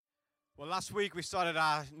Well, last week we started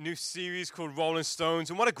our new series called Rolling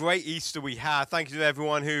Stones, and what a great Easter we had. Thank you to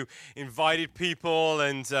everyone who invited people,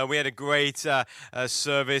 and we had a great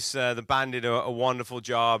service. The band did a wonderful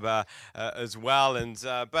job as well.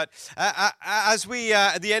 But as we,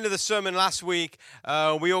 at the end of the sermon last week,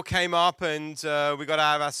 we all came up and we got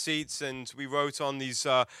out of our seats and we wrote on these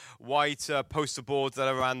white poster boards that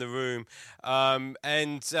are around the room.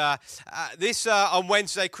 This on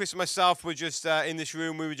Wednesday, Chris and myself were just in this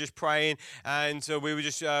room. We were just praying, and we were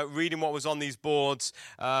just reading what was on these boards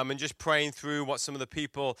and just praying through what some of the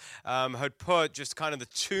people had put, just kind of the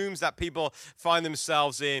tombs that people find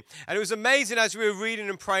themselves in. And it was amazing as we were reading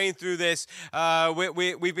and praying through this.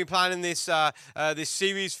 We've been planning this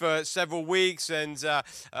series for several weeks, and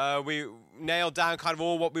we nailed down kind of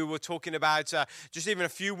all what we were talking about just even a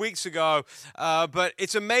few weeks ago. But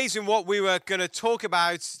it's amazing what we were going to talk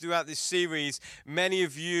about throughout this series. Many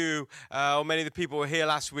of you, or many of the people who were here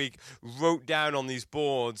last week, wrote down on these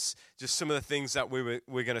boards just some of the things that we're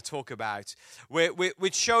going to talk about,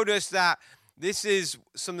 which showed us that this is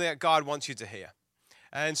something that God wants you to hear.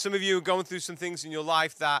 And some of you are going through some things in your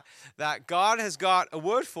life that God has got a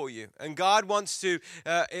word for you. And God wants to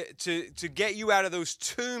get you out of those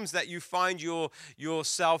tombs that you find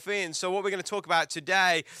yourself in. So what we're going to talk about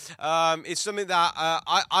today is something that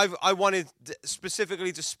I wanted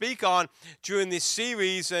specifically to speak on during this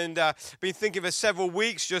series, and been thinking for several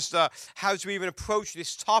weeks just how to even approach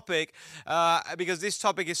this topic, because this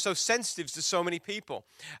topic is so sensitive to so many people.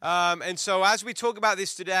 And so as we talk about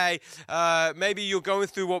this today, maybe you're going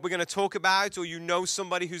through what we're going to talk about, or you know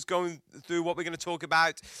somebody who's going through what we're going to talk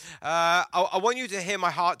about. I want you to hear my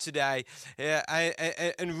heart today,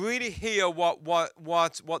 and really hear what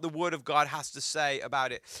the Word of God has to say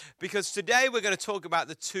about it. Because today we're going to talk about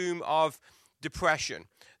the tomb of depression.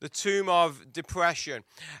 The tomb of depression.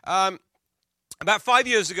 About 5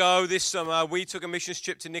 years ago this summer, we took a missions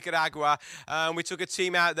trip to Nicaragua, and we took a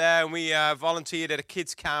team out there, and we volunteered at a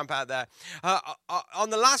kids camp out there. On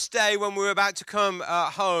the last day, when we were about to come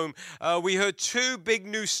home, we heard two big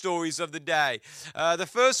news stories of the day. The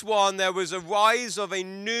first one, there was a rise of a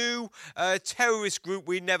new terrorist group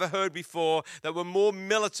we'd never heard before that were more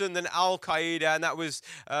militant than Al-Qaeda, and that was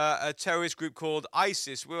a terrorist group called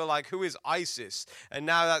ISIS. We were like, who is ISIS? And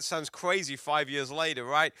now that sounds crazy 5 years later,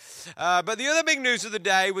 right? But the other big news of the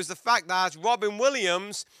day was the fact that Robin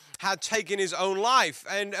Williams had taken his own life,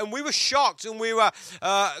 and we were shocked, and we were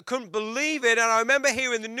couldn't believe it. And I remember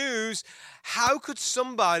hearing the news, how could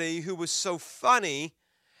somebody who was so funny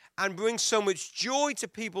and bring so much joy to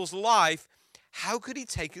people's life, how could he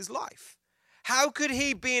take his life? How could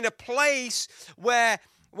he be in a place where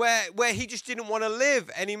he just didn't want to live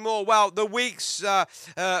anymore? Well, the weeks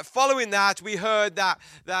following that, we heard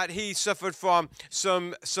that he suffered from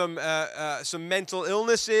some mental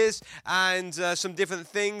illnesses and some different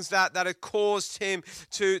things that had caused him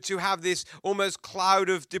to have this almost cloud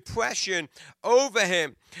of depression over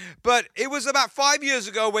him. But it was about 5 years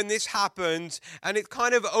ago when this happened, and it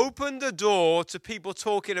kind of opened the door to people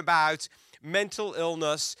talking about mental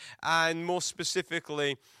illness, and more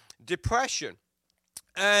specifically, depression.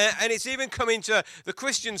 And it's even come into the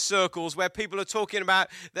Christian circles where people are talking about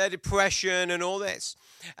their depression and all this.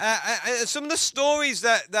 And some of the stories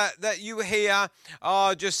that you hear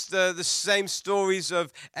are just the same stories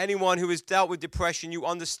of anyone who has dealt with depression. You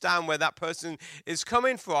understand where that person is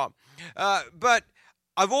coming from. But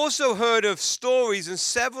I've also heard of stories, and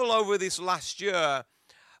several over this last year,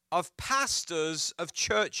 of pastors of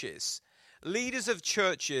churches, leaders of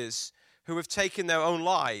churches who have taken their own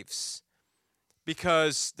lives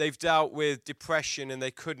because they've dealt with depression and they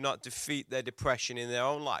could not defeat their depression in their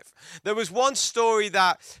own life. There was one story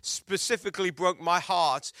that specifically broke my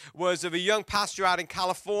heart, was of a young pastor out in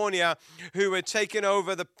California who had taken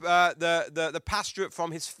over the pastorate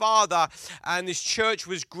from his father, and his church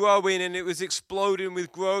was growing and it was exploding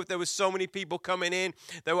with growth. There were so many people coming in.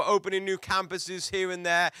 They were opening new campuses here and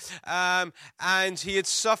there, and he had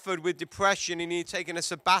suffered with depression, and he had taken a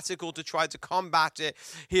sabbatical to try to combat it.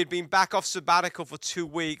 He had been back off sabbatical for 2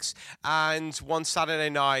 weeks, and one Saturday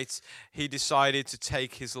night he decided to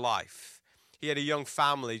take his life. He had a young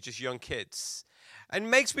family, just young kids. And it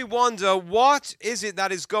makes me wonder, what is it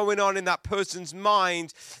that is going on in that person's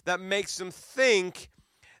mind that makes them think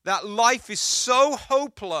that life is so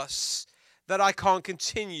hopeless that I can't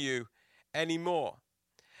continue anymore?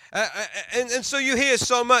 And so you hear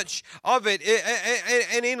so much of it,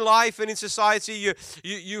 and in life and in society,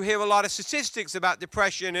 you hear a lot of statistics about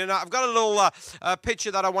depression. And I've got a little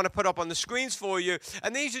picture that I want to put up on the screens for you.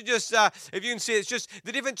 And these are just, if you can see, it's just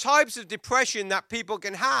the different types of depression that people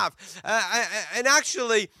can have. And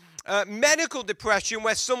actually, medical depression,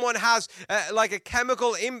 where someone has like a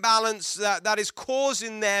chemical imbalance that is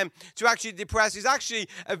causing them to actually depress, is actually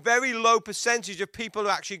a very low percentage of people who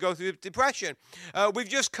actually go through depression. We've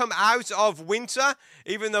just come out of winter,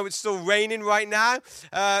 even though it's still raining right now.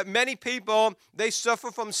 Many people, they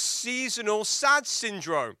suffer from seasonal SAD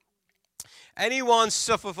syndrome. Anyone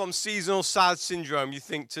suffer from seasonal SAD syndrome, you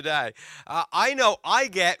think, today? I know I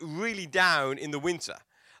get really down in the winter.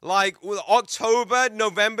 Like with October,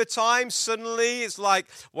 November time, suddenly it's like,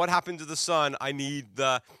 what happened to the sun? I need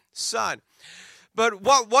the sun. But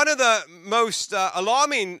one of the most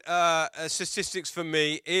alarming statistics for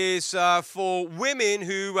me is for women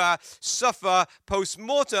who suffer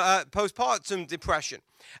postpartum depression.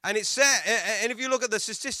 And it says, and if you look at the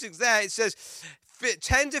statistics there, it says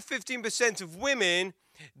 10 to 15% of women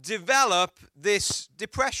develop this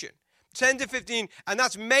depression. 10 to 15, and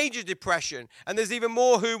that's major depression. And there's even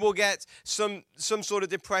more who will get some sort of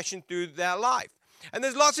depression through their life. And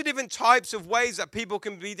there's lots of different types of ways that people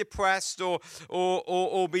can be depressed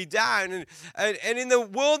or be down. And in the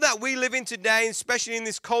world that we live in today, especially in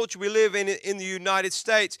this culture we live in the United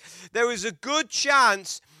States, there is a good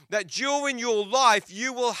chance that during your life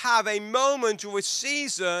you will have a moment or a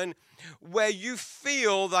season where you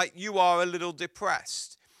feel that you are a little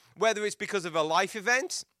depressed. Whether it's because of a life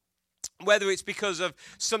event, whether it's because of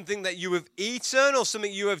something that you have eaten or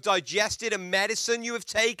something you have digested, a medicine you have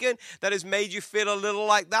taken that has made you feel a little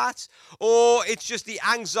like that, or it's just the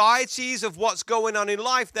anxieties of what's going on in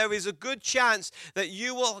life, there is a good chance that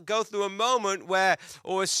you will go through a moment where,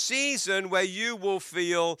 or a season where you will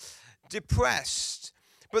feel depressed.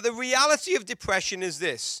 But the reality of depression is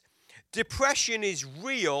this: depression is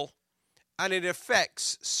real and it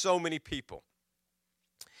affects so many people.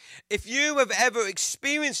 If you have ever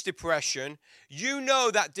experienced depression, you know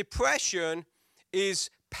that depression is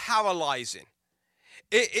paralyzing.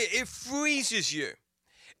 It freezes you.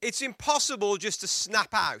 It's impossible just to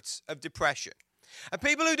snap out of depression. And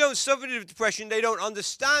people who don't suffer from depression, they don't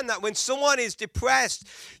understand that when someone is depressed,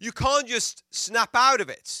 you can't just snap out of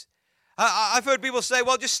it. I've heard people say,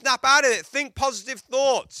 well, just snap out of it. Think positive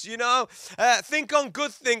thoughts, think on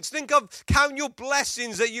good things. Think of count your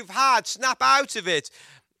blessings that you've had. Snap out of it.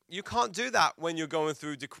 You can't do that when you're going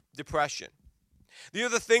through depression. The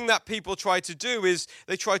other thing that people try to do is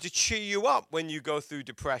they try to cheer you up when you go through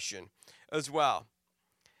depression as well.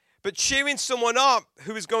 But cheering someone up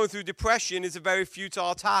who is going through depression is a very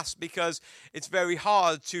futile task, because it's very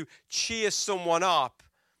hard to cheer someone up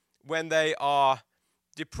when they are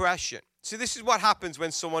depression. So this is what happens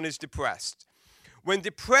when someone is depressed. When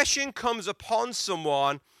depression comes upon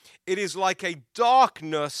someone, it is like a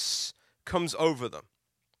darkness comes over them.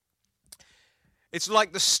 It's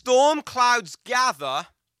like the storm clouds gather,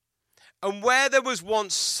 and where there was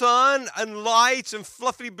once sun and light and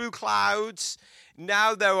fluffy blue clouds,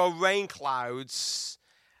 now there are rain clouds,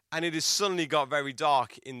 and it has suddenly got very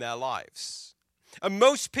dark in their lives. And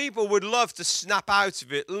most people would love to snap out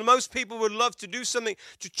of it. Most people would love to do something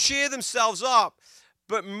to cheer themselves up.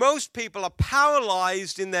 But most people are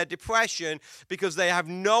paralyzed in their depression because they have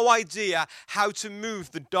no idea how to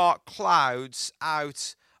move the dark clouds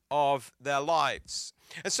out of their lives.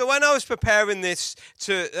 And so when I was preparing this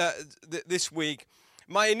this week,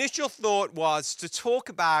 my initial thought was to talk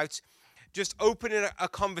about just opening a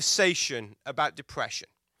conversation about depression.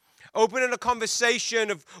 Opening a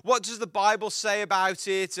conversation of what does the Bible say about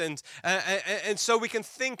it, and so we can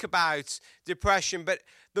think about depression. But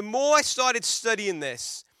the more I started studying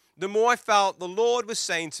this, the more I felt the Lord was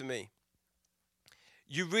saying to me,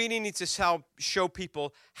 you really need to show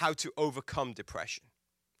people how to overcome depression.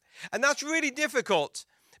 And that's really difficult,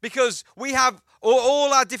 because we have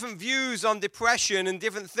all our different views on depression and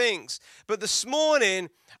different things. But this morning,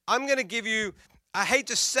 I'm going to give you, I hate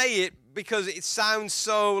to say it because it sounds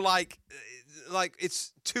so like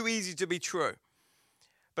it's too easy to be true.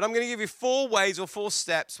 But I'm going to give you 4 ways or 4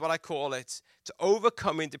 steps, what I call it, to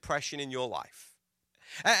overcoming depression in your life.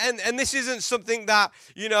 And this isn't something that,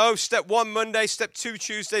 step 1 Monday, step 2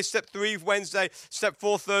 Tuesday, step 3 Wednesday, step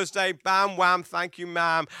 4 Thursday, bam, wham, thank you,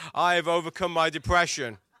 ma'am, I have overcome my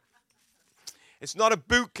depression. It's not a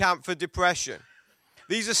boot camp for depression.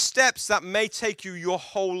 These are steps that may take you your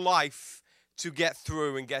whole life to get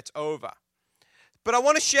through and get over. But I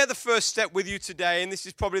want to share the first step with you today, and this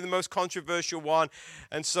is probably the most controversial one,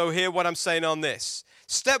 and so hear what I'm saying on this.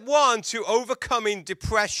 Step 1 to overcoming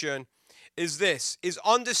depression is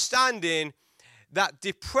understanding that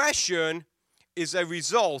depression is a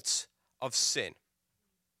result of sin.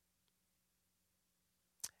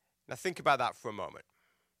 Now think about that for a moment.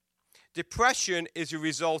 Depression is a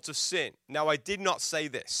result of sin. Now I did not say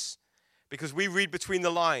this, because we read between the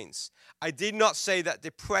lines. I did not say that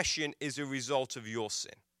depression is a result of your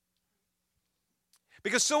sin.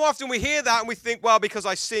 Because so often we hear that and we think, well, because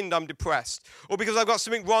I sinned, I'm depressed. Or because I've got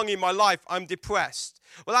something wrong in my life, I'm depressed.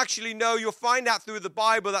 Well, actually, no, you'll find out through the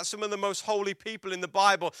Bible that some of the most holy people in the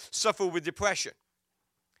Bible suffer with depression.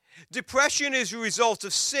 Depression is a result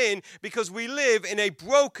of sin because we live in a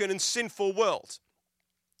broken and sinful world.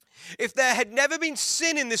 If there had never been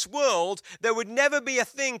sin in this world, there would never be a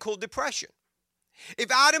thing called depression.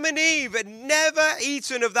 If Adam and Eve had never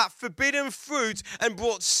eaten of that forbidden fruit and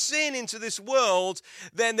brought sin into this world,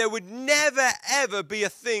 then there would never, ever be a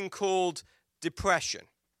thing called depression.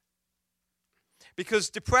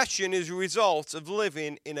 Because depression is a result of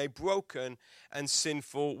living in a broken and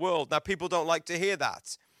sinful world. Now, people don't like to hear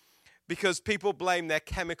that because people blame their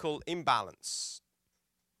chemical imbalance.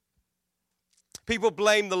 People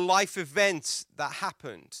blame the life event that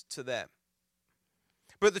happened to them.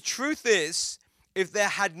 But the truth is, if there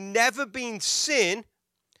had never been sin,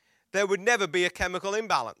 there would never be a chemical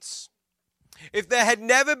imbalance. If there had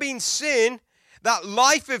never been sin, that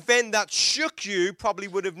life event that shook you probably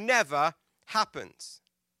would have never happened.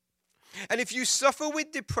 And if you suffer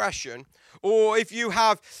with depression, or if you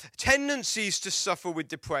have tendencies to suffer with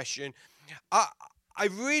depression, I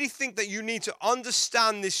really think that you need to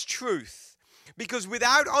understand this truth. Because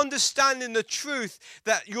without understanding the truth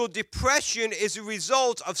that your depression is a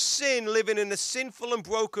result of sin, living in a sinful and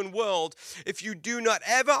broken world, if you do not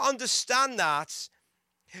ever understand that,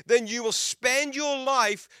 then you will spend your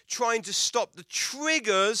life trying to stop the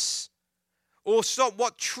triggers or stop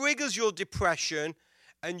what triggers your depression,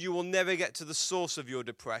 and you will never get to the source of your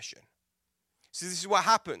depression. See, this is what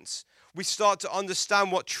happens. We start to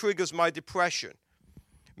understand what triggers my depression.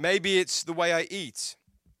 Maybe it's the way I eat,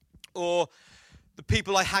 or the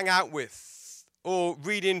people I hang out with, or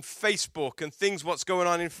reading Facebook and things what's going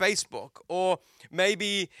on in Facebook, or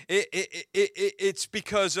maybe it's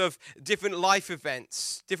because of different life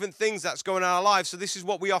events, different things that's going on in our lives. So this is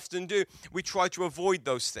what we often do. We try to avoid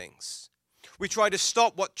those things. We try to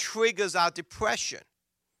stop what triggers our depression.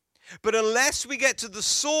 But unless we get to the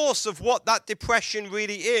source of what that depression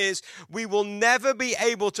really is, we will never be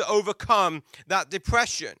able to overcome that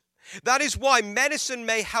depression. That is why medicine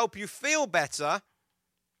may help you feel better,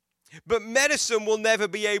 but medicine will never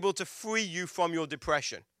be able to free you from your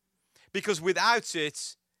depression. Because without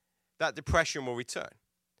it, that depression will return.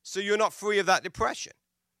 So you're not free of that depression.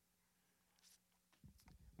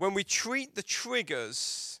 When we treat the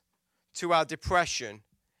triggers to our depression,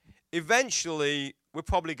 eventually we're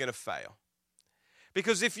probably going to fail.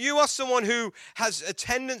 Because if you are someone who has a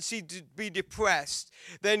tendency to be depressed,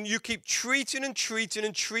 then you keep treating and treating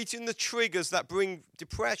and treating the triggers that bring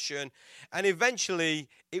depression, and eventually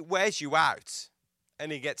it wears you out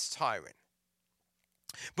and it gets tiring.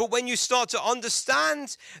 But when you start to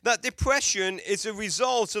understand that depression is a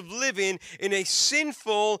result of living in a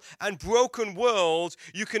sinful and broken world,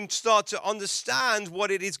 you can start to understand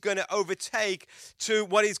what it is going to take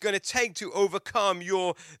to overcome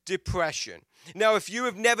your depression. Now, if you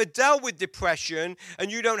have never dealt with depression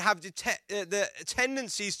and you don't have the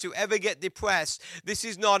tendencies to ever get depressed, this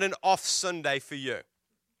is not an off Sunday for you.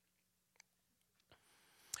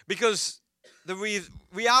 Because the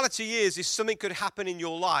reality is something could happen in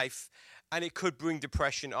your life and it could bring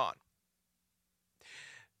depression on.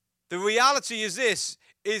 The reality is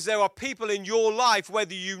there are people in your life,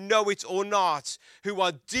 whether you know it or not, who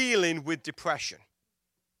are dealing with depression.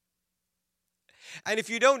 And if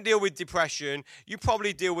you don't deal with depression, you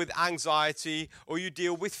probably deal with anxiety, or you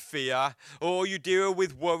deal with fear, or you deal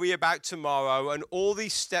with worry about tomorrow. And all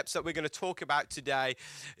these steps that we're going to talk about today,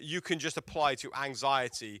 you can just apply to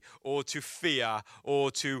anxiety, or to fear,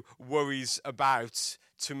 or to worries about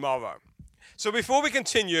tomorrow. So before we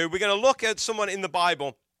continue, we're going to look at someone in the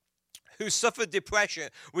Bible who suffered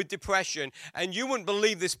with depression, and you wouldn't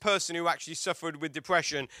believe this person who actually suffered with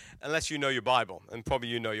depression unless you know your Bible, and probably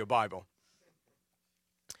you know your Bible.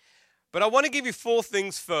 But I want to give you 4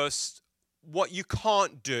 things first, what you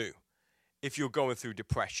can't do if you're going through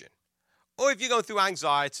depression, or if you're going through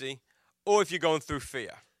anxiety, or if you're going through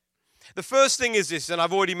fear. The first thing is this, and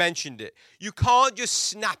I've already mentioned it. You can't just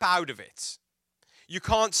snap out of it. You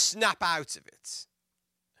can't snap out of it.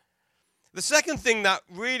 The second thing that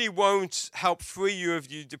really won't help free you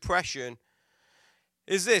of your depression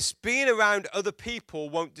is this: being around other people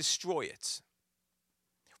won't destroy it.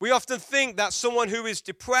 We often think that someone who is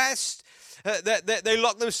depressed, that they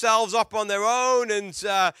lock themselves up on their own,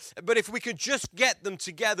 but if we could just get them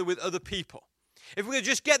together with other people, if we could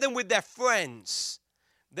just get them with their friends,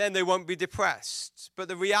 then they won't be depressed. But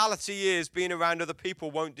the reality is, being around other people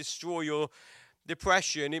won't destroy your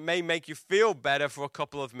depression, it may make you feel better for a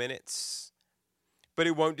couple of minutes, but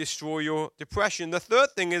it won't destroy your depression. The third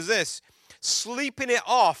thing is this: sleeping it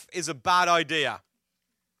off is a bad idea.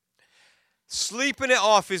 Sleeping it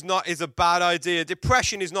off is a bad idea.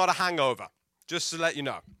 Depression is not a hangover, just to let you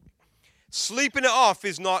know. Sleeping it off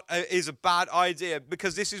is a bad idea,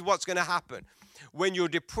 because this is what's going to happen. When you're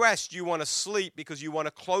depressed, you want to sleep because you want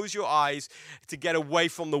to close your eyes to get away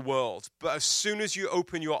from the world. But as soon as you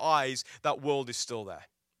open your eyes, that world is still there.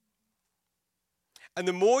 And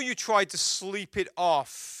the more you try to sleep it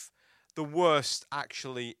off, the worse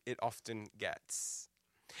actually it often gets.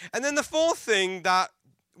 And then the fourth thing that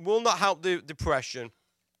will not help the depression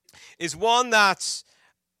is one that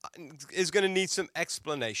is going to need some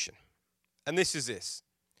explanation. And this is this: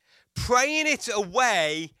 praying it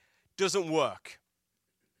away doesn't work.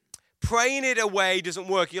 Praying it away doesn't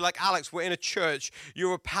work. You're like, Alex, we're in a church.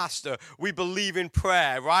 You're a pastor. We believe in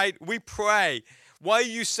prayer, right? We pray. Why are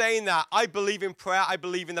you saying that? I believe in prayer. I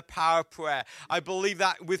believe in the power of prayer. I believe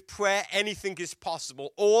that with prayer, anything is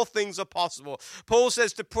possible. All things are possible. Paul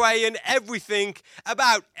says to pray in everything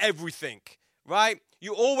about everything, right?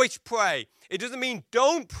 You always pray. It doesn't mean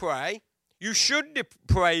don't pray. You should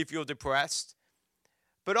pray if you're depressed.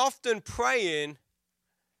 But often praying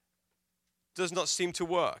does not seem to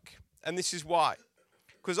work. And this is why.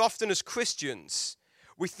 Because often as Christians,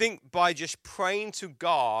 we think by just praying to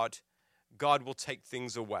God, God will take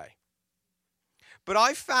things away. But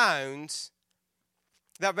I found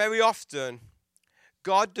that very often,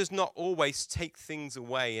 God does not always take things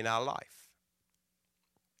away in our life.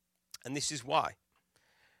 And this is why.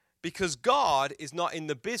 Because God is not in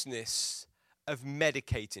the business of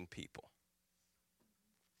medicating people.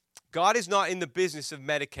 God is not in the business of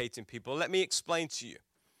medicating people. Let me explain to you.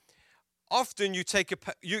 Often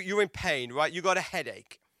you're in pain, right? You got a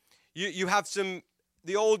headache. You have some,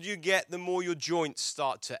 the older you get, the more your joints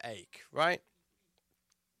start to ache, right?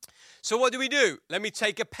 So what do? Let me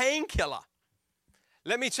take a painkiller.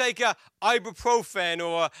 Let me take a ibuprofen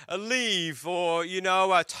or a Aleve or,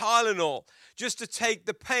 a Tylenol just to take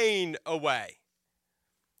the pain away.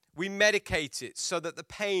 We medicate it so that the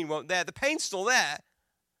pain won't there. The pain's still there.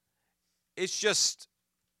 It's just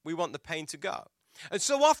we want the pain to go. And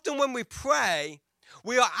so often when we pray,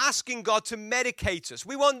 we are asking God to medicate us.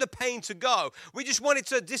 We want the pain to go. We just want it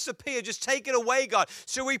to disappear. Just take it away, God.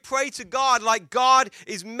 So we pray to God like God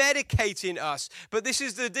is medicating us. But this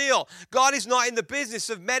is the deal. God is not in the business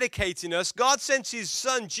of medicating us. God sent his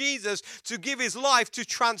son, Jesus, to give his life to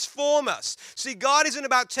transform us. See, God isn't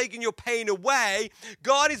about taking your pain away.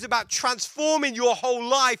 God is about transforming your whole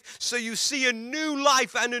life so you see a new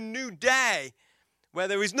life and a new day where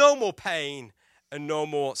there is no more pain and no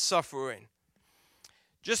more suffering.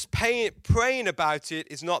 Just praying about it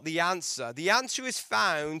is not the answer. The answer is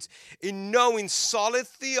found in knowing solid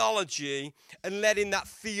theology and letting that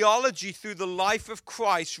theology through the life of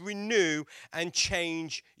Christ renew and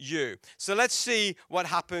change you. So let's see what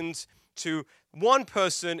happened to one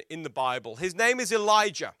person in the Bible. His name is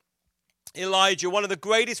Elijah. Elijah, one of the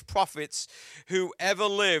greatest prophets who ever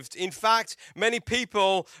lived. In fact, many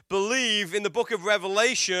people believe in the book of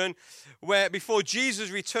Revelation, where before Jesus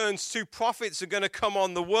returns, two prophets are going to come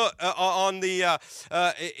into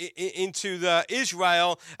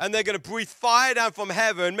Israel, and they're going to breathe fire down from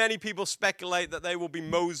heaven. Many people speculate that they will be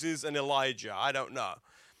Moses and Elijah. I don't know.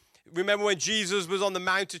 Remember when Jesus was on the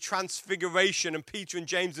Mount of Transfiguration and Peter and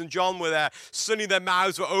James and John were there, suddenly their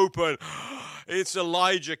mouths were open. It's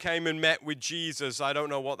Elijah came and met with Jesus. I don't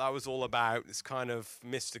know what that was all about. It's kind of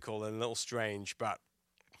mystical and a little strange, but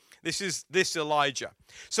this is Elijah.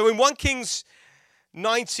 So in 1 Kings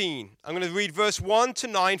 19, I'm going to read verse 1 to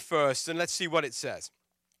 9 first, and let's see what it says.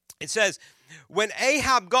 It says, when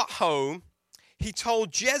Ahab got home, he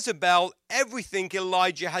told Jezebel everything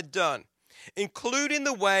Elijah had done, including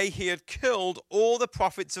the way he had killed all the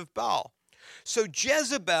prophets of Baal. So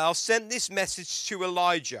Jezebel sent this message to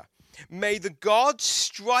Elijah: may the gods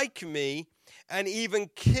strike me and even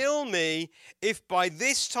kill me if by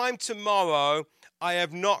this time tomorrow I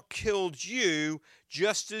have not killed you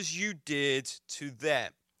just as you did to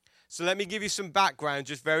them. So let me give you some background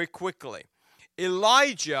just very quickly.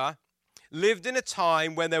 Elijah lived in a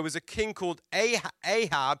time when there was a king called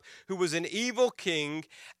Ahab, who was an evil king,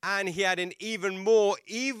 and he had an even more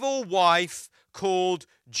evil wife called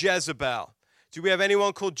Jezebel. Do we have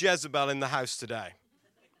anyone called Jezebel in the house today?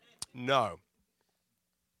 No.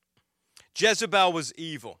 Jezebel was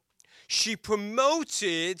evil. She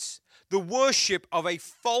promoted the worship of a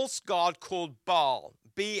false god called Baal,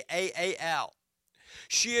 B-A-A-L.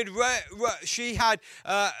 She had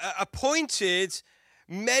appointed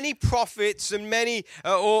many prophets and many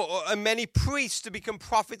priests to become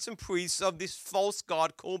prophets and priests of this false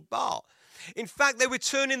god called Baal. In fact, they were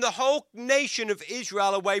turning the whole nation of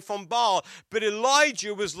Israel away from Baal. But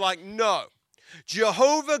Elijah was like, no.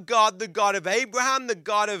 Jehovah God, the God of Abraham, the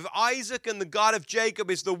God of Isaac, and the God of Jacob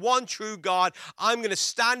is the one true God. I'm going to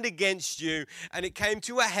stand against you. And it came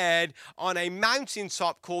to a head on a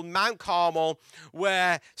mountaintop called Mount Carmel,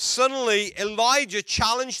 where suddenly Elijah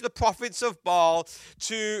challenged the prophets of Baal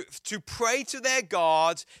to pray to their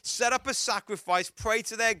God, set up a sacrifice, pray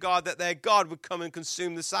to their God that their God would come and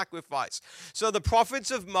consume the sacrifice. So the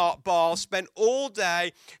prophets of Baal spent all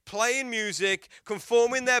day playing music,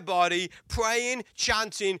 conforming their body, praying,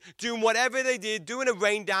 chanting, doing whatever they did, doing a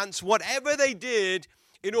rain dance, whatever they did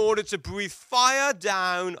in order to breathe fire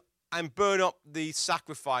down and burn up the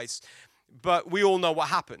sacrifice. But we all know what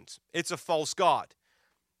happened. It's a false god.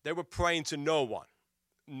 They were praying to no one.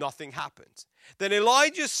 Nothing happened. Then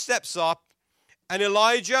Elijah steps up and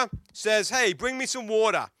Elijah says, hey, bring me some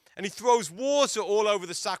water. And he throws water all over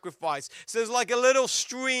the sacrifice. So there's like a little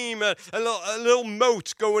stream, a little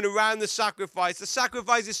moat going around the sacrifice. The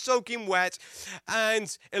sacrifice is soaking wet.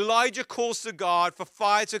 And Elijah calls to God for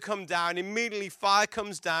fire to come down. Immediately fire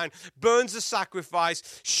comes down, burns the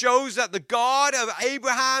sacrifice, shows that the God of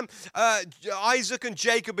Abraham, Isaac, and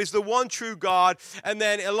Jacob is the one true God. And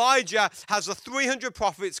then Elijah has the 300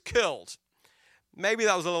 prophets killed. Maybe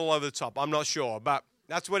that was a little over the top. I'm not sure. But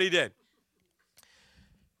that's what he did.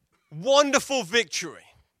 Wonderful victory,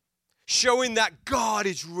 showing that God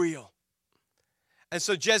is real. And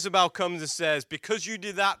so Jezebel comes and says, because you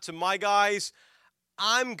did that to my guys,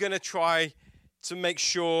 I'm going to try to make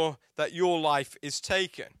sure that your life is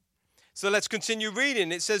taken. So let's continue reading.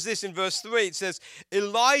 It says this in verse 3. It says,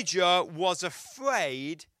 Elijah was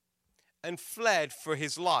afraid and fled for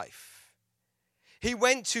his life. He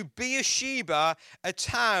went to Beersheba, a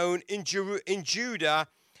town in Judah,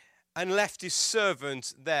 and left his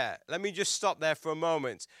servant there. Let me just stop there for a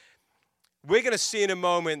moment. We're going to see in a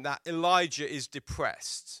moment that Elijah is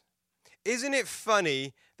depressed. Isn't it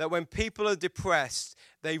funny that when people are depressed,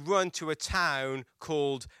 they run to a town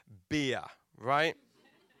called Beer, right?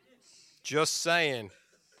 Just saying.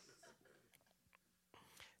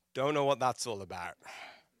 Don't know what that's all about.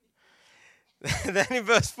 Then in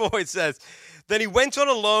verse 4 it says, then he went on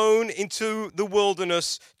alone into the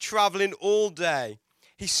wilderness, traveling all day.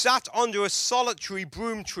 He sat under a solitary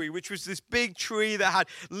broom tree, which was this big tree that had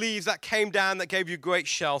leaves that came down that gave you great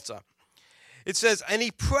shelter. It says, and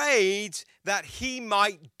he prayed that he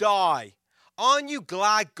might die. Aren't you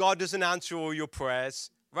glad God doesn't answer all your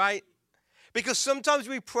prayers, right? Because sometimes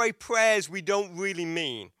we pray prayers we don't really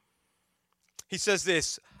mean. He says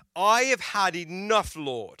this, I have had enough,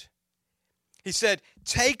 Lord. He said,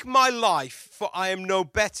 take my life, for I am no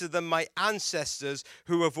better than my ancestors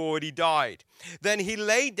who have already died. Then he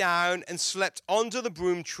lay down and slept under the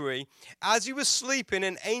broom tree. As he was sleeping,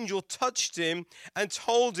 an angel touched him and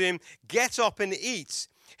told him, get up and eat.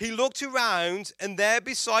 He looked around, and there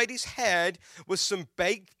beside his head was some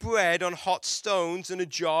baked bread on hot stones and a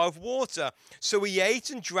jar of water. So he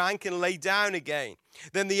ate and drank and lay down again.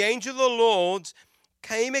 Then the angel of the Lord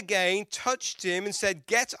came again, touched him, and said,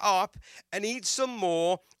 get up and eat some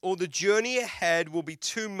more, or the journey ahead will be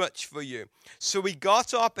too much for you. So he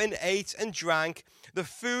got up and ate and drank the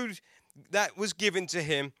food that was given to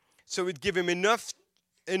him, so it would give him enough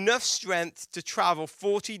strength to travel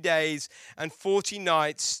 40 days and 40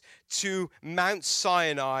 nights to Mount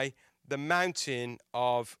Sinai, the mountain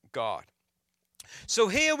of God. So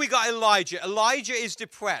here we got Elijah. Elijah is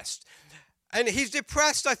depressed. And he's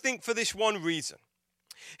depressed, I think, for this one reason.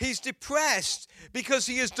 He's depressed because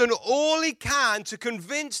he has done all he can to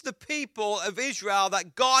convince the people of Israel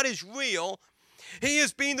that God is real. He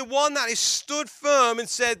has been the one that has stood firm and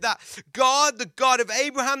said that God, the God of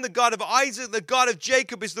Abraham, the God of Isaac, the God of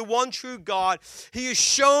Jacob is the one true God. He has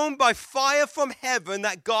shown by fire from heaven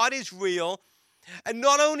that God is real. And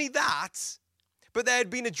not only that, but there had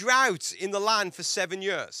been a drought in the land for 7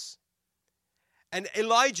 years. And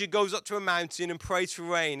Elijah goes up to a mountain and prays for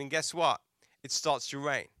rain. And guess what? It starts to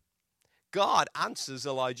rain. God answers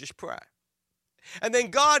Elijah's prayer. And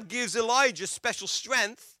then God gives Elijah special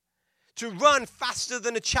strength to run faster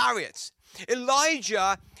than a chariot.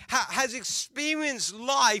 Elijah has experienced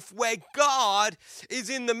life where God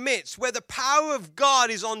is in the midst, where the power of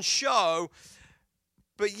God is on show,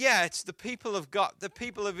 but yet the people of God, the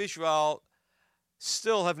people of Israel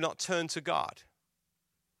still have not turned to God.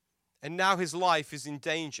 And now his life is in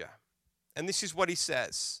danger. And this is what he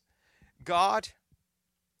says. God,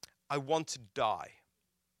 I want to die.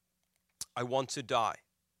 I want to die.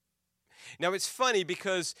 Now it's funny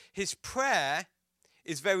because his prayer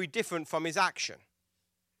is very different from his action.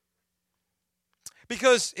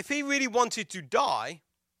 Because if he really wanted to die,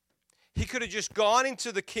 he could have just gone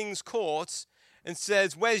into the king's court and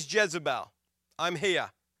says, "Where's Jezebel? I'm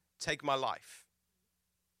here. Take my life."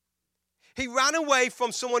 He ran away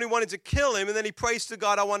from someone who wanted to kill him, and then he prays to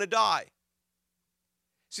God, "I want to die."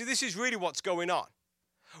 See, this is really what's going on.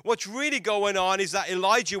 What's really going on is that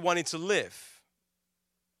Elijah wanted to live.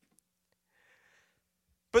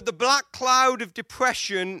 But the black cloud of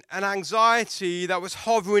depression and anxiety that was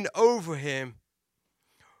hovering over him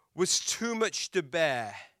was too much to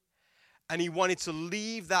bear. And he wanted to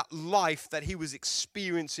leave that life that he was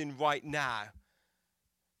experiencing right now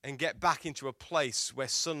and get back into a place where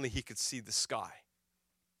suddenly he could see the sky.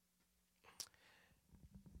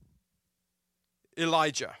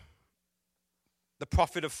 Elijah, the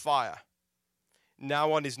prophet of fire,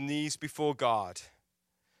 now on his knees before God,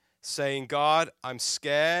 saying, "God, I'm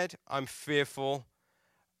scared, I'm fearful,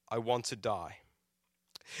 I want to die."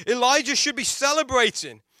 Elijah should be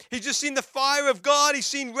celebrating. He's just seen the fire of God. He's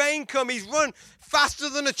seen rain come. He's run faster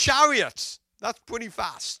than a chariot. That's pretty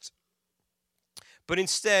fast. But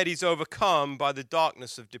instead, he's overcome by the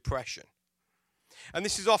darkness of depression. And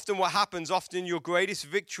this is often what happens. Often your greatest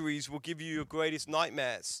victories will give you your greatest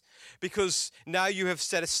nightmares, because now you have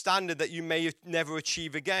set a standard that you may never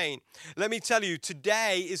achieve again. Let me tell you,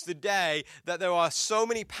 today is the day that there are so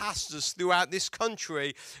many pastors throughout this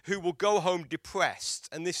country who will go home depressed.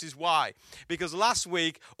 And this is why. Because last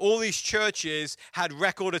week, all these churches had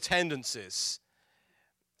record attendances.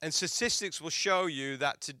 And statistics will show you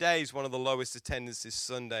that today is one of the lowest attendances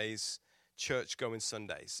Sundays, church-going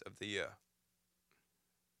Sundays of the year.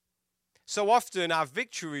 So often our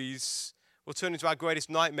victories will turn into our greatest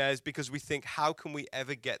nightmares because we think, how can we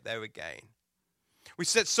ever get there again? We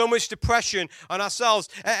set so much depression on ourselves.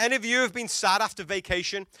 Any of you have been sad after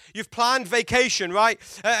vacation? You've planned vacation, right?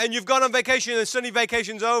 And you've gone on vacation and suddenly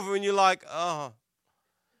vacation's over and you're like, oh,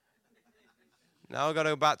 now I've got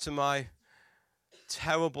to go back to my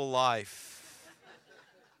terrible life.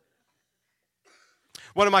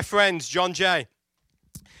 One of my friends, John Jay,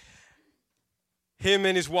 him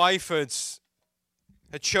and his wife had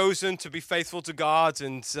chosen to be faithful to God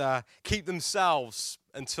and keep themselves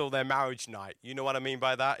until their marriage night. You know what I mean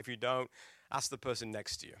by that? If you don't, ask the person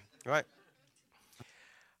next to you, right?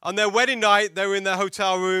 On their wedding night, they were in their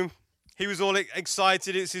hotel room. He was all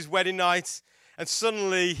excited. It's his wedding night. And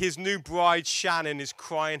suddenly, his new bride, Shannon, is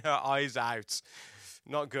crying her eyes out.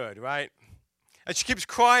 Not good, right? And she keeps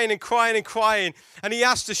crying and crying and crying. And he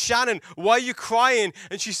asks her, "Shannon, why are you crying?"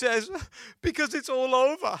 And she says, "Because it's all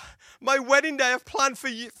over. My wedding day I've planned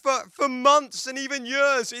for months and even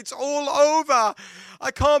years. It's all over. I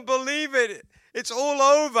can't believe it. It's all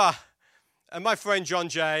over." And my friend John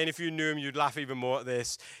Jay, and if you knew him, you'd laugh even more at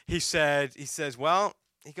this. He says, "Well,"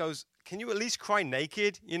 he goes, "can you at least cry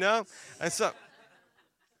naked, you know?" And so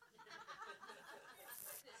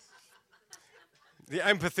the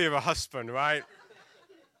empathy of a husband, right?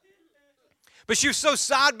 But she was so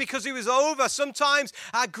sad because it was over. Sometimes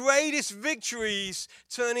our greatest victories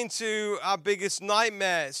turn into our biggest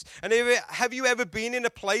nightmares. And have you ever been in a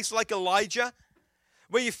place like Elijah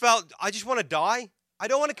where you felt, I just want to die? I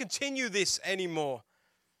don't want to continue this anymore.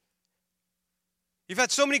 You've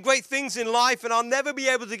had so many great things in life and I'll never be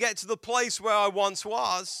able to get to the place where I once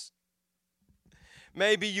was.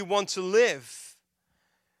 Maybe you want to live,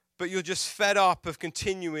 but you're just fed up of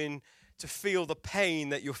continuing to feel the pain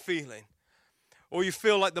that you're feeling. Or you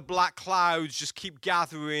feel like the black clouds just keep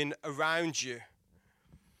gathering around you.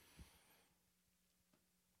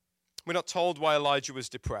 We're not told why Elijah was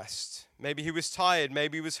depressed. Maybe he was tired.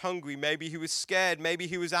 Maybe he was hungry. Maybe he was scared. Maybe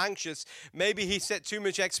he was anxious. Maybe he set too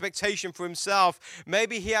much expectation for himself.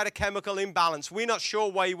 Maybe he had a chemical imbalance. We're not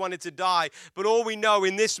sure why he wanted to die. But all we know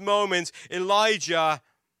in this moment, Elijah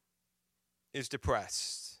is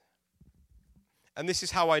depressed. And this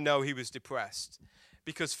is how I know he was depressed.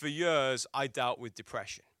 Because for years, I dealt with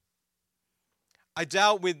depression. I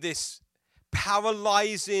dealt with this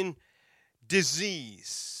paralyzing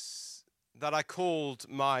disease that I called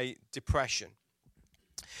my depression.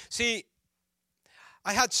 See,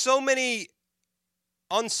 I had so many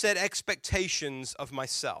unset expectations of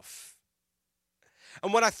myself.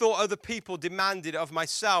 And what I thought other people demanded of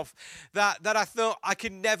myself, that I thought I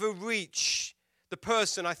could never reach the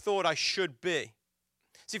person I thought I should be.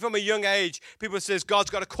 See, from a young age, people say God's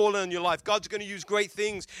got a calling on your life. God's going to use great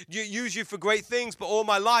things, use you for great things. But all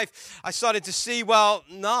my life, I started to see, well,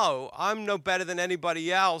 no, I'm no better than anybody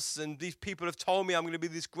else. And these people have told me I'm going to be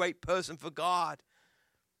this great person for God.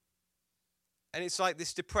 And it's like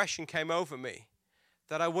this depression came over me,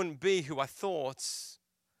 that I wouldn't be who I thought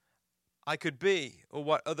I could be or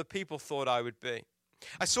what other people thought I would be.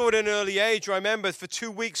 I saw it at an early age. I remember for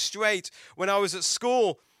 2 weeks straight when I was at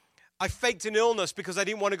school, I faked an illness because I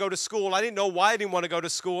didn't want to go to school. I didn't know why I didn't want to go to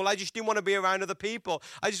school. I just didn't want to be around other people.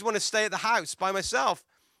 I just wanted to stay at the house by myself.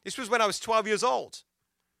 This was when I was 12 years old.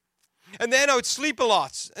 And then I would sleep a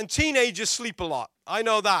lot. And teenagers sleep a lot. I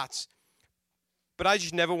know that. But I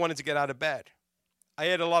just never wanted to get out of bed. I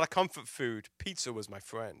ate a lot of comfort food. Pizza was my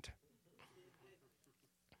friend.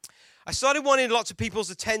 I started wanting lots of people's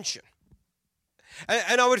attention.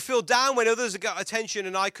 And I would feel down when others got attention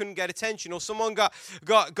and I couldn't get attention. Or someone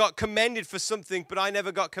got commended for something, but I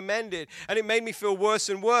never got commended. And it made me feel worse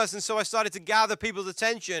and worse. And so I started to gather people's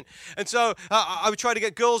attention. And so I would try to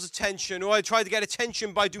get girls' attention, or I tried to get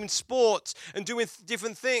attention by doing sports and doing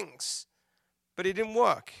different things. But it didn't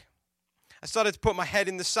work. I started to put my head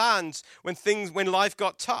in the sand when life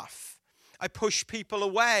got tough. I pushed people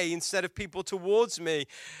away instead of people towards me.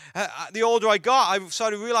 The older I got, I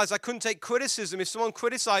started to realize I couldn't take criticism. If someone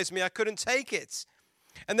criticized me, I couldn't take it.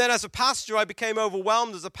 And then as a pastor, I became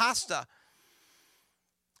overwhelmed as a pastor.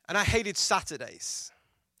 And I hated Saturdays.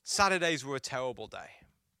 Saturdays were a terrible day.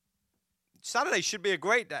 Saturday should be a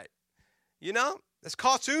great day. You know, there's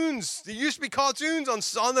cartoons. There used to be cartoons on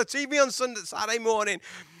the TV on Saturday morning.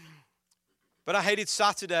 But I hated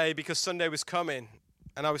Saturday because Sunday was coming.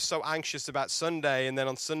 And I was so anxious about Sunday. And then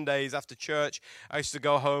on Sundays after church, I used to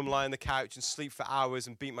go home, lie on the couch and sleep for hours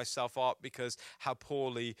and beat myself up because how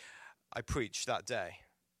poorly I preached that day.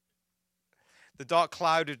 The dark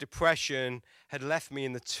cloud of depression had left me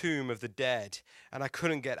in the tomb of the dead, and I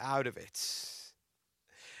couldn't get out of it.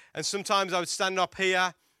 And sometimes I would stand up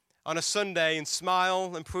here on a Sunday and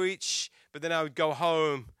smile and preach, but then I would go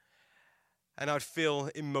home and I would feel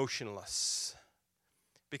emotionless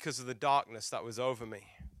because of the darkness that was over me.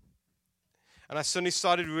 And I suddenly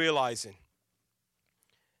started realizing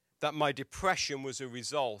that my depression was a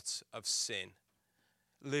result of sin,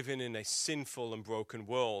 living in a sinful and broken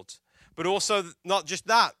world. But also, not just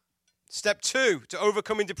that. Step 2, to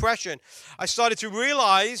overcoming depression. I started to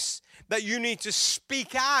realize that you need to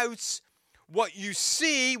speak out what you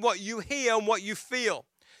see, what you hear, and what you feel.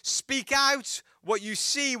 Speak out what you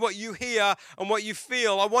see, what you hear, and what you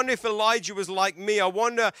feel. I wonder if Elijah was like me. I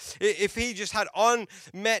wonder if he just had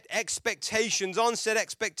unset expectations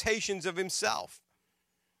of himself.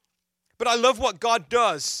 But I love what God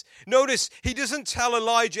does. Notice, he doesn't tell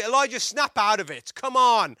Elijah, snap out of it. Come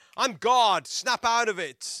on, I'm God, snap out of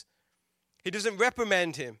it. He doesn't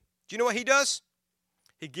reprimand him. Do you know what he does?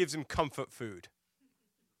 He gives him comfort food.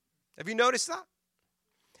 Have you noticed that?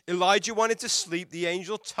 Elijah wanted to sleep. The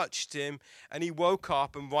angel touched him, and he woke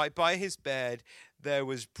up, and right by his bed, there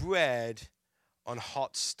was bread on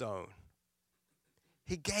hot stone.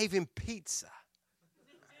 He gave him pizza.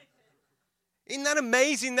 Isn't that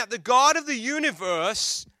amazing that the God of the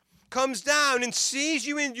universe comes down and sees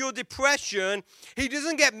you in your depression? He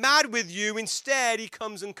doesn't get mad with you. Instead, he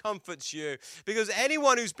comes and comforts you. Because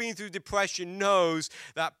anyone who's been through depression knows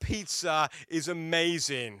that pizza is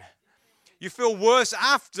amazing. You feel worse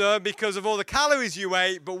after because of all the calories you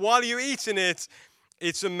ate, but while you're eating it,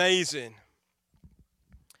 it's amazing.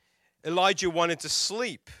 Elijah wanted to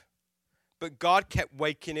sleep, but God kept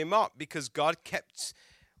waking him up because God kept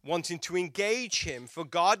wanting to engage him. For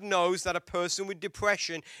God knows that a person with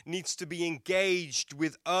depression needs to be engaged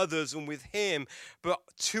with others and with him, but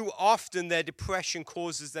too often their depression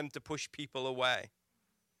causes them to push people away.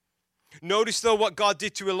 Notice, though, what God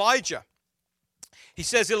did to Elijah. He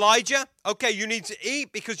says, Elijah, okay, you need to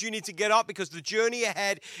eat because you need to get up because the journey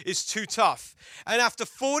ahead is too tough. And after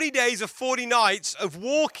 40 days or 40 nights of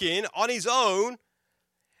walking on his own,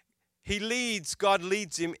 God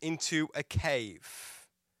leads him into a cave.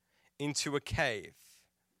 Into a cave.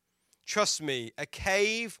 Trust me, a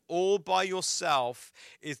cave all by yourself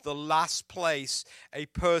is the last place a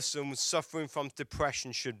person suffering from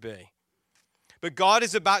depression should be. But God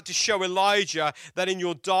is about to show Elijah that in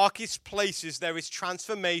your darkest places there is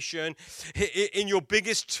transformation. In your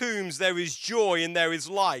biggest tombs there is joy and there is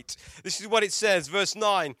light. This is what it says, verse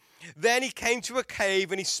 9. Then he came to a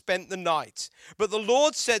cave and he spent the night. But the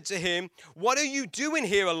Lord said to him, "What are you doing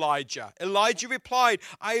here, Elijah?" Elijah replied,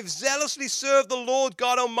 "I have zealously served the Lord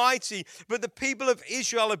God Almighty, but the people of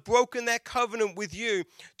Israel have broken their covenant with you,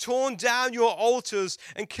 torn down your altars,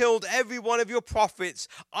 and killed every one of your prophets.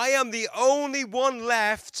 I am the only one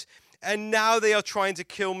left, and now they are trying to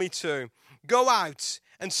kill me too. Go out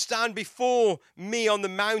and stand before me on the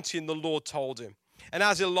mountain," the Lord told him. And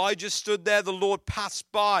as Elijah stood there, the Lord passed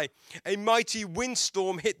by. A mighty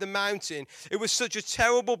windstorm hit the mountain. It was such a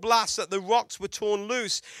terrible blast that the rocks were torn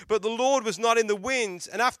loose, but the Lord was not in the wind.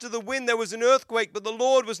 And after the wind there was an earthquake, but the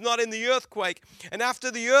Lord was not in the earthquake. And after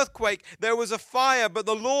the earthquake there was a fire, but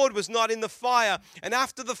the Lord was not in the fire. And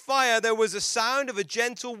after the fire there was a sound of a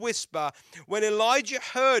gentle whisper. When Elijah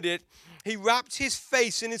heard it, he wrapped his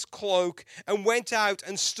face in his cloak and went out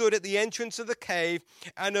and stood at the entrance of the cave.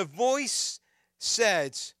 And a voice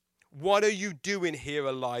said, "What are you doing here,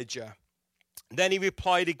 Elijah?" Then he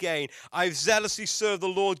replied again, "I have zealously served the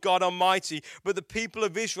Lord God Almighty, but the people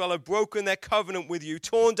of Israel have broken their covenant with you,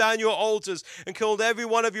 torn down your altars, and killed every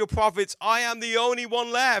one of your prophets. I am the only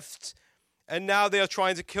one left, and now they are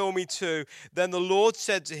trying to kill me too." Then the Lord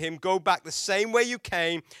said to him, "Go back the same way you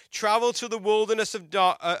came, travel to the wilderness of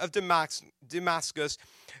Damascus.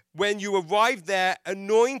 When you arrive there,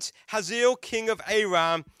 anoint Hazael king of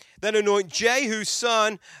Aram, then anoint Jehu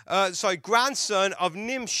grandson of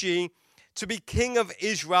Nimshi, to be king of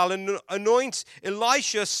Israel, and anoint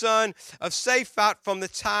Elisha son of Shaphat from the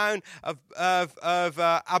town of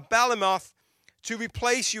Abelamoth to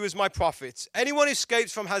replace you as my prophets. Anyone who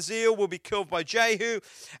escapes from Hazael will be killed by Jehu,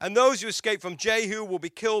 and those who escape from Jehu will be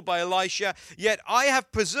killed by Elisha. Yet I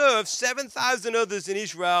have preserved 7,000 others in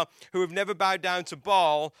Israel who have never bowed down to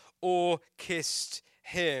Baal or kissed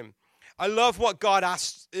him." I love what God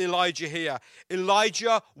asked Elijah here.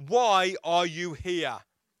 "Elijah, why are you here?"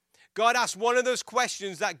 God asked one of those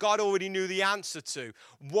questions that God already knew the answer to.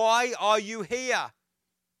 Why are you here?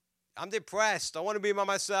 I'm depressed. I want to be by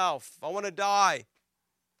myself. I want to die.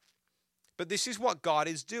 But this is what God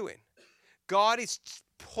is doing. God is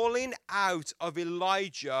pulling out of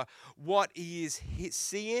Elijah what he is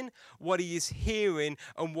seeing, what he is hearing,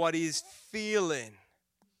 and what he is feeling.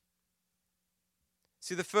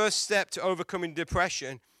 See, the first step to overcoming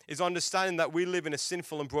depression is understanding that we live in a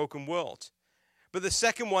sinful and broken world. But the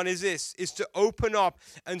second one is this, is to open up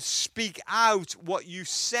and speak out what you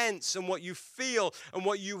sense and what you feel and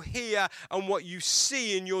what you hear and what you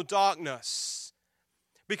see in your darkness.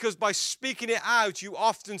 Because by speaking it out, you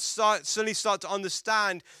often suddenly start to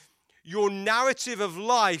understand your narrative of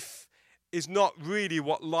life is not really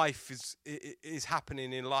what life is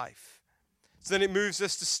happening in life. So then it moves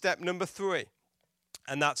us to step number 3.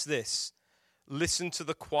 And that's this. Listen to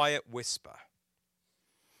the quiet whisper.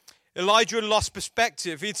 Elijah had lost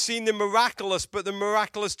perspective. He'd seen the miraculous, but the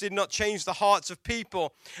miraculous did not change the hearts of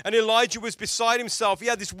people. And Elijah was beside himself. He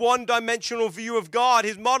had this one-dimensional view of God.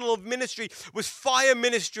 His model of ministry was fire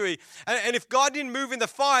ministry. And if God didn't move in the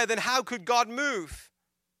fire, then how could God move?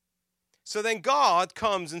 So then God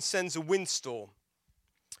comes and sends a windstorm.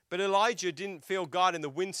 But Elijah didn't feel God in the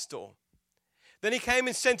windstorm. Then he came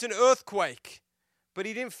and sent an earthquake, but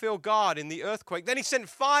he didn't feel God in the earthquake. Then he sent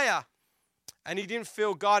fire, and he didn't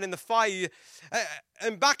feel God in the fire.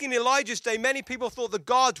 And back in Elijah's day, many people thought the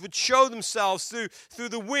gods would show themselves through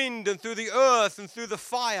the wind and through the earth and through the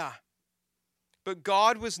fire. But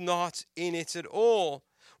God was not in it at all.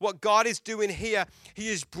 What God is doing here, he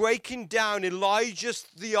is breaking down Elijah's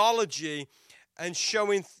theology and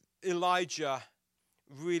showing Elijah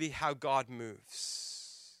really how God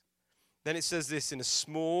moves. Then it says this, in a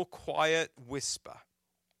small, quiet whisper,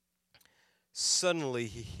 suddenly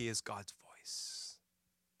he hears God's voice.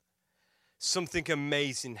 Something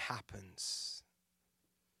amazing happens.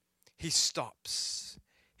 He stops.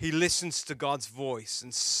 He listens to God's voice,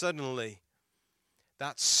 and suddenly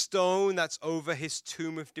that stone that's over his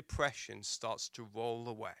tomb of depression starts to roll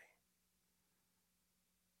away.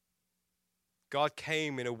 God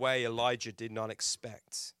came in a way Elijah did not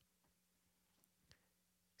expect.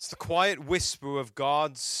 It's the quiet whisper of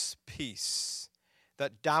God's peace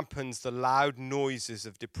that dampens the loud noises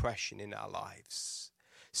of depression in our lives.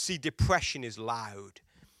 See, depression is loud.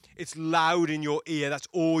 It's loud in your ear. That's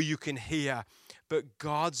all you can hear. But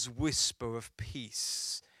God's whisper of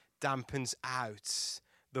peace dampens out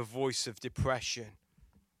the voice of depression.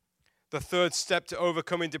 The third step to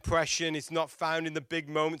overcoming depression is not found in the big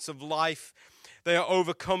moments of life. They are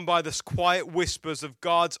overcome by the quiet whispers of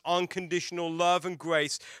God's unconditional love and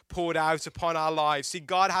grace poured out upon our lives. See,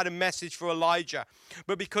 God had a message for Elijah,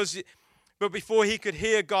 but before he could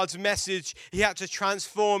hear God's message, he had to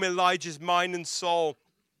transform Elijah's mind and soul.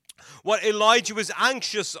 What Elijah was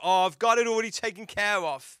anxious of, God had already taken care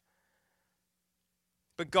of.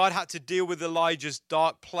 But God had to deal with Elijah's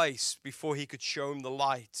dark place before he could show him the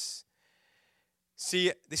light.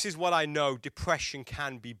 See, this is what I know. Depression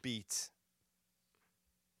can be beat.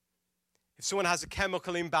 If someone has a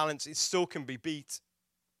chemical imbalance, it still can be beat.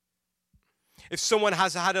 If someone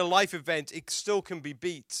has had a life event, it still can be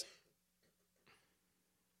beat.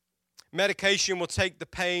 Medication will take the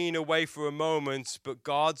pain away for a moment, but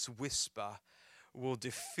God's whisper will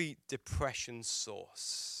defeat depression's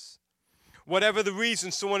source. Whatever the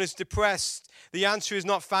reason someone is depressed, the answer is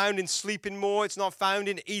not found in sleeping more. It's not found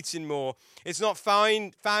in eating more. It's not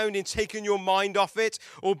found in taking your mind off it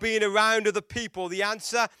or being around other people. The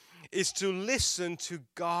answer is to listen to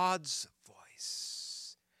God's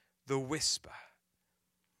voice, the whisper.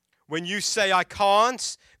 When you say, I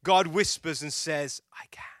can't, God whispers and says, I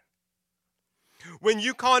can. When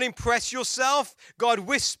you can't impress yourself, God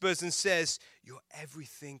whispers and says, you're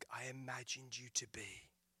everything I imagined you to be.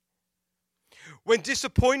 When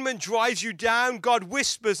disappointment drives you down, God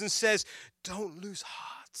whispers and says, don't lose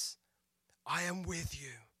heart. I am with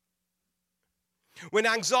you. When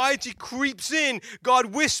anxiety creeps in,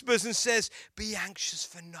 God whispers and says, be anxious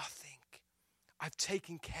for nothing. I've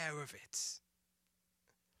taken care of it.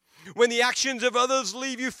 When the actions of others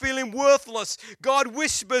leave you feeling worthless, God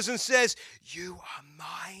whispers and says, you are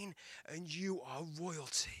mine and you are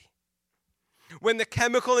royalty. When the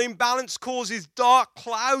chemical imbalance causes dark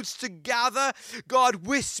clouds to gather, God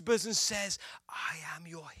whispers and says, I am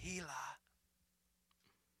your healer.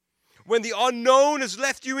 When the unknown has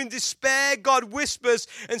left you in despair, God whispers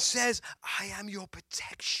and says, I am your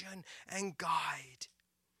protection and guide.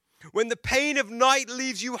 When the pain of night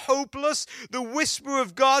leaves you hopeless, the whisper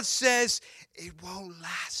of God says, it won't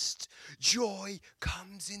last. Joy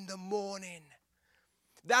comes in the morning.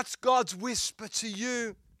 That's God's whisper to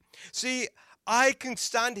you. See, I can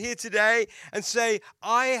stand here today and say,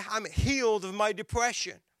 I am healed of my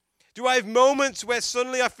depression. Do I have moments where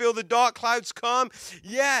suddenly I feel the dark clouds come?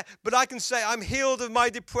 Yeah, but I can say I'm healed of my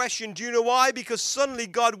depression. Do you know why? Because suddenly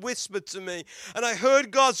God whispered to me. And I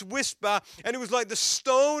heard God's whisper, and it was like the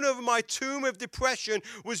stone over my tomb of depression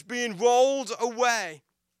was being rolled away.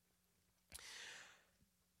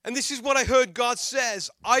 And this is what I heard God says.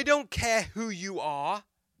 I don't care who you are.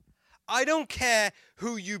 I don't care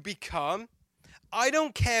who you become. I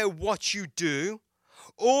don't care what you do.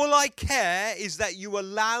 All I care is that you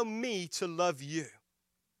allow me to love you.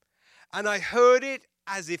 And I heard it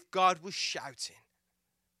as if God was shouting.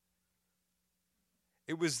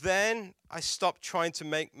 It was then I stopped trying to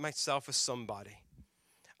make myself a somebody.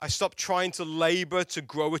 I stopped trying to labor to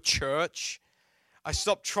grow a church. I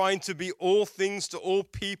stopped trying to be all things to all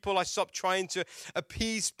people. I stopped trying to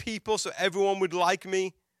appease people so everyone would like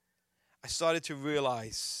me. I started to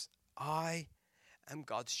realize I am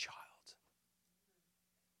God's child.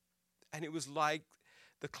 And it was like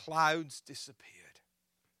the clouds disappeared.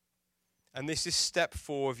 And this is step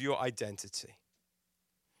 4 of your identity.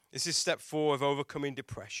 This is step 4 of overcoming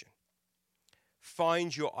depression.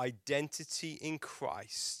 Find your identity in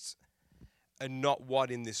Christ and not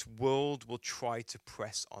what in this world will try to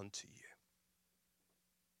press onto you.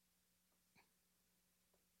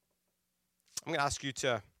 I'm going to ask you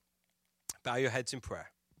to bow your heads in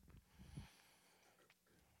prayer.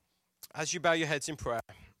 As you bow your heads in prayer,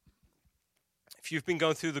 if you've been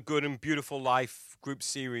going through the Good and Beautiful Life group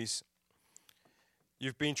series,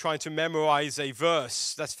 you've been trying to memorize a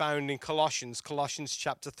verse that's found in Colossians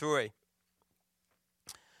chapter 3.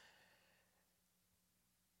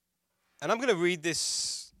 And I'm going to read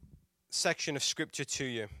this section of scripture to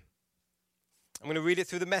you. I'm going to read it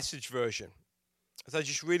through the Message version, as I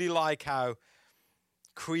just really like how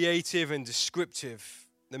creative and descriptive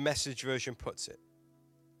the Message version puts it.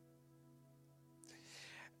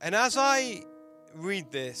 And as I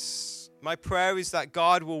read this, my prayer is that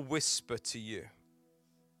God will whisper to you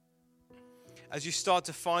as you start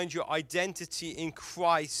to find your identity in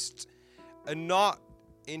Christ and not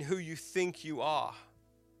in who you think you are,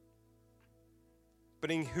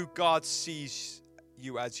 but in who God sees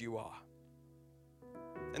you as you are.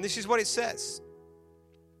 And this is what it says.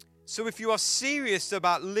 So if you are serious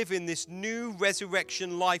about living this new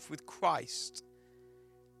resurrection life with Christ,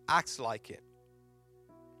 act like it.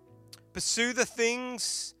 Pursue the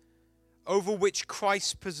things over which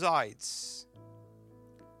Christ presides.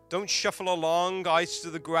 Don't shuffle along, eyes to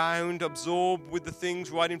the ground, absorbed with the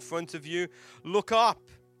things right in front of you. Look up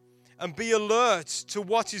and be alert to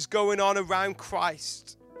what is going on around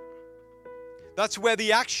Christ. That's where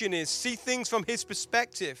the action is. See things from his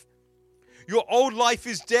perspective. Your old life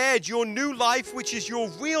is dead. Your new life, which is your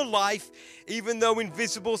real life, even though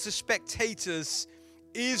invisible to spectators,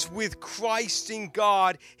 is with Christ in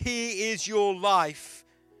God. He is your life.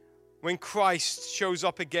 When Christ shows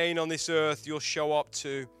up again on this earth, you'll show up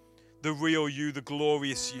to the real you, the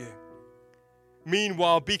glorious you.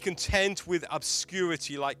 Meanwhile, be content with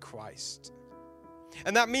obscurity like Christ.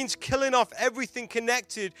 And that means killing off everything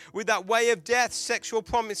connected with that way of death, sexual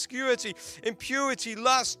promiscuity, impurity,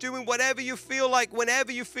 lust, doing whatever you feel like,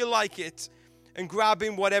 whenever you feel like it, and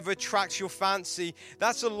grabbing whatever attracts your fancy.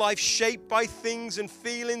 That's a life shaped by things and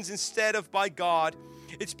feelings instead of by God.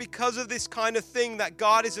 It's because of this kind of thing that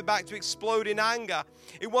God is about to explode in anger.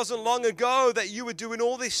 It wasn't long ago that you were doing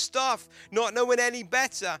all this stuff, not knowing any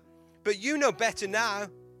better, but you know better now.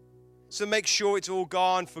 So make sure it's all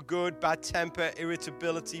gone for good: bad temper,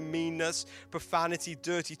 irritability, meanness, profanity,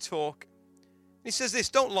 dirty talk. He says this: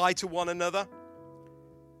 don't lie to one another.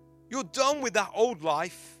 You're done with that old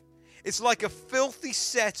life. It's like a filthy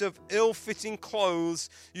set of ill-fitting clothes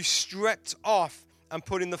you stripped off and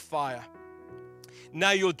put in the fire.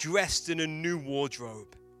 Now you're dressed in a new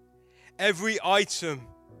wardrobe. Every item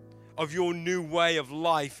of your new way of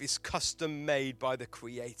life is custom made by the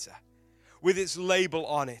Creator, with its label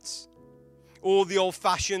on it. All the old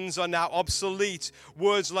fashions are now obsolete.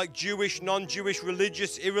 Words like Jewish, non-Jewish,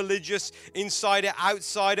 religious, irreligious, insider,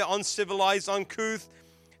 outsider, uncivilized, uncouth,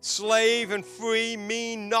 slave and free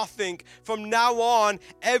mean nothing. From now on,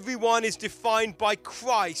 everyone is defined by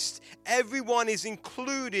Christ. Everyone is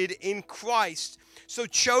included in Christ. So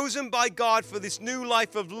chosen by God for this new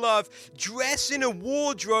life of love, dress in a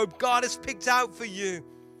wardrobe God has picked out for you.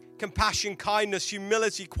 Compassion, kindness,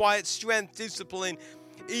 humility, quiet strength, discipline,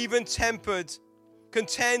 even-tempered,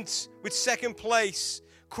 content with second place,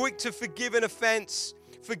 quick to forgive an offense.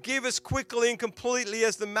 Forgive as quickly and completely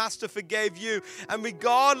as the Master forgave you. And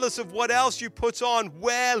regardless of what else you put on,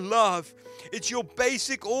 wear love. It's your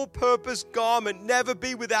basic all-purpose garment. Never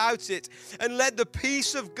be without it. And let the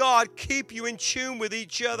peace of God keep you in tune with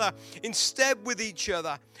each other, in step with each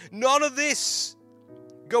other. None of this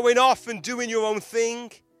going off and doing your own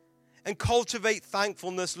thing. And cultivate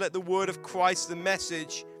thankfulness. Let the word of Christ, the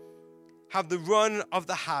message, have the run of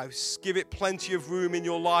the house. Give it plenty of room in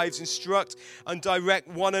your lives. Instruct and direct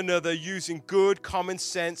one another using good common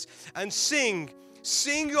sense. And sing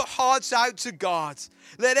your hearts out to God.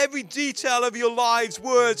 Let every detail of your lives,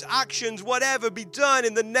 words, actions, whatever, be done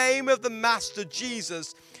in the name of the Master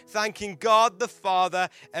Jesus, thanking God the Father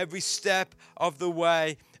every step of the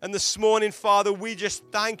way. And this morning, Father, we just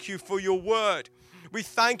thank you for your word. We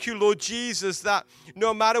thank you, Lord Jesus, that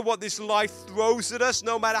no matter what this life throws at us,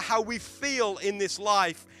 no matter how we feel in this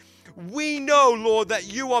life, we know, Lord, that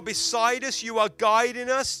you are beside us, you are guiding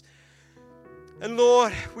us. And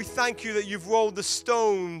Lord, we thank you that you've rolled the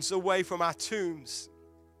stones away from our tombs.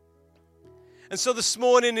 And so this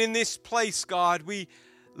morning in this place, God, we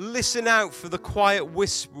listen out for the quiet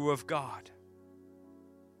whisper of God.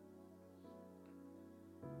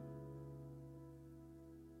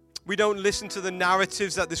 We don't listen to the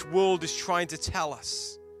narratives that this world is trying to tell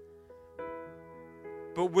us,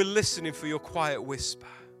 but we're listening for your quiet whisper.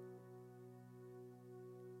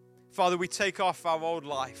 Father, we take off our old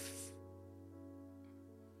life.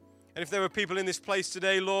 And if there are people in this place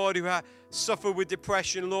today, Lord, who suffer with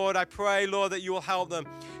depression, Lord, I pray, Lord, that you will help them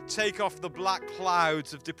take off the black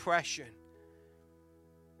clouds of depression.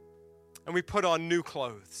 And we put on new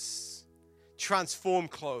clothes,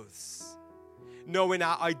 transformed clothes, knowing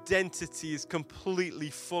our identity is completely,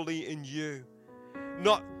 fully in you.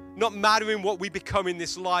 Not mattering what we become in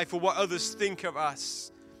this life or what others think of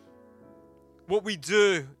us. What we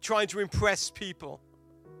do, trying to impress people.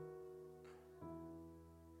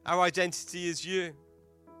 Our identity is you.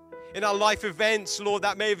 In our life events, Lord,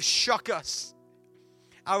 that may have shocked us.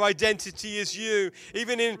 Our identity is you.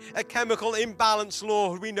 Even in a chemical imbalance,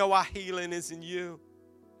 Lord, we know our healing is in you.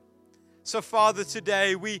 So, Father,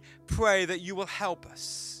 today we pray that you will help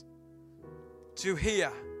us to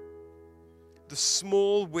hear the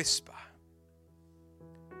small whisper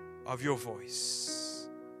of your voice.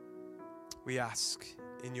 We ask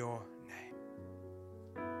in your name.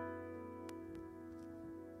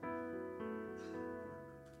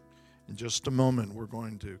 In just a moment, we're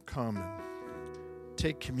going to come and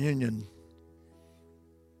take communion.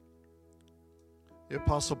 The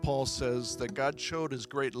Apostle Paul says that God showed his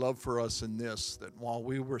great love for us in this, that while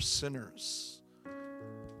we were sinners,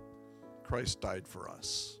 Christ died for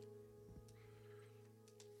us.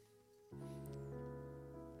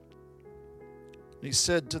 He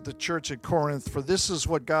said to the church at Corinth, "For this is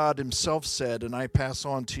what God himself said, and I pass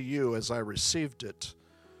on to you as I received it.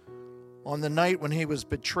 On the night when he was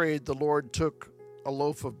betrayed, the Lord took a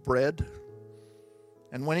loaf of bread,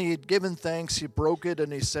 and when he had given thanks, he broke it,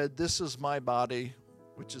 and he said, 'This is my body,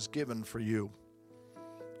 which is given for you.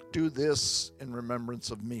 Do this in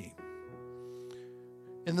remembrance of me.'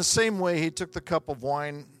 In the same way, he took the cup of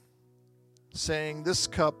wine, saying, 'This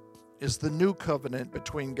cup is the new covenant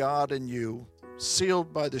between God and you,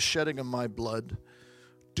 sealed by the shedding of my blood.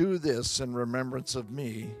 Do this in remembrance of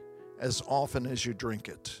me as often as you drink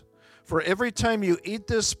it. For every time you eat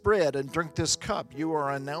this bread and drink this cup, you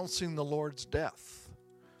are announcing the Lord's death.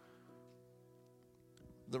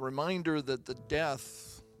 The reminder that the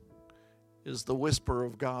death is the whisper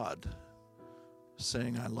of God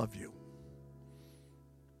saying, I love you.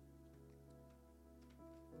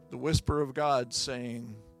 The whisper of God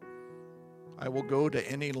saying, I will go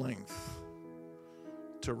to any length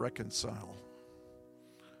to reconcile.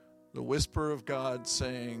 The whisper of God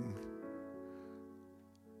saying,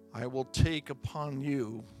 I will take upon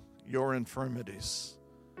you your infirmities.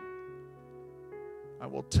 I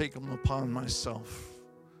will take them upon myself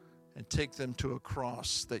and take them to a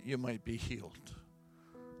cross that you might be healed.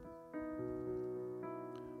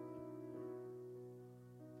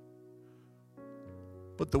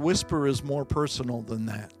 But the whisper is more personal than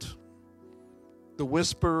that. The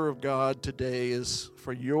whisper of God today is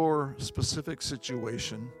for your specific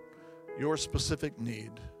situation, your specific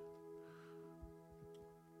need.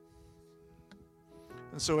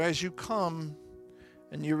 And so as you come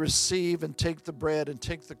and you receive and take the bread and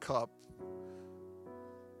take the cup,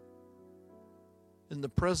 in the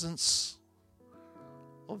presence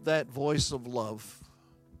of that voice of love,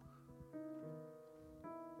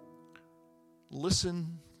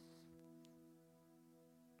 listen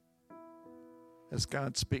as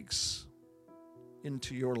God speaks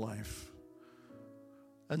into your life.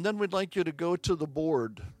 And then we'd like you to go to the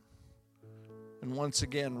board and once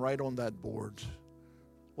again write on that board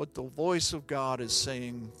what the voice of God is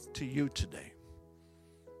saying to you today.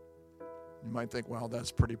 You might think, wow,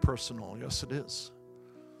 that's pretty personal. Yes, it is.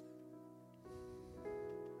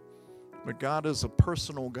 But God is a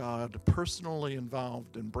personal God, personally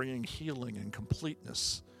involved in bringing healing and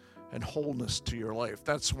completeness and wholeness to your life.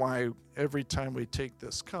 That's why every time we take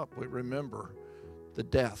this cup, we remember the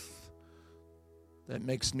death that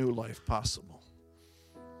makes new life possible.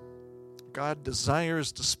 God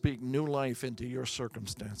desires to speak new life into your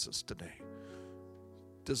circumstances today.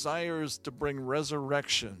 Desires to bring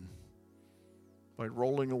resurrection by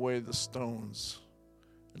rolling away the stones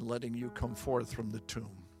and letting you come forth from the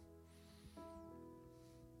tomb.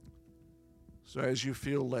 So as you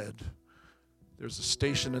feel led, there's a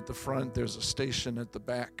station at the front, there's a station at the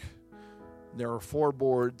back. There are 4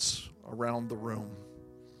 boards around the room.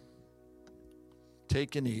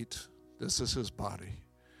 Take and eat. This is his body.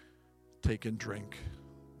 Take and drink.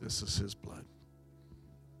 This is his blood.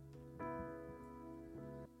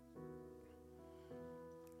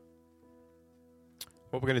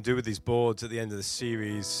 What we're going to do with these boards at the end of the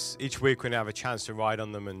series, each week we're going to have a chance to write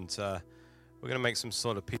on them, and we're going to make some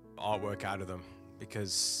sort of piece of artwork out of them,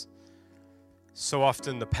 because so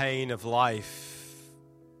often the pain of life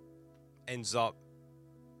ends up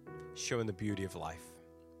showing the beauty of life.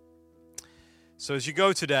 So as you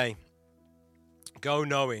go today, go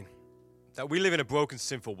knowing that we live in a broken,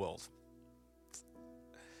 sinful world.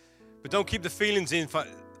 But don't keep the feelings in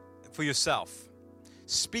for yourself.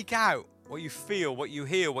 Speak out what you feel, what you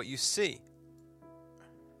hear, what you see.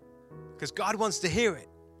 Because God wants to hear it.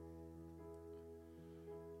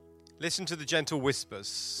 Listen to the gentle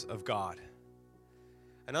whispers of God.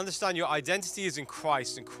 And understand your identity is in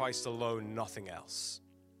Christ and Christ alone, nothing else.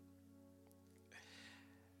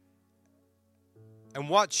 And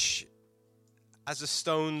watch as the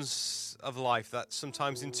stones of life that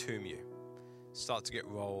sometimes entomb you start to get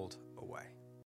rolled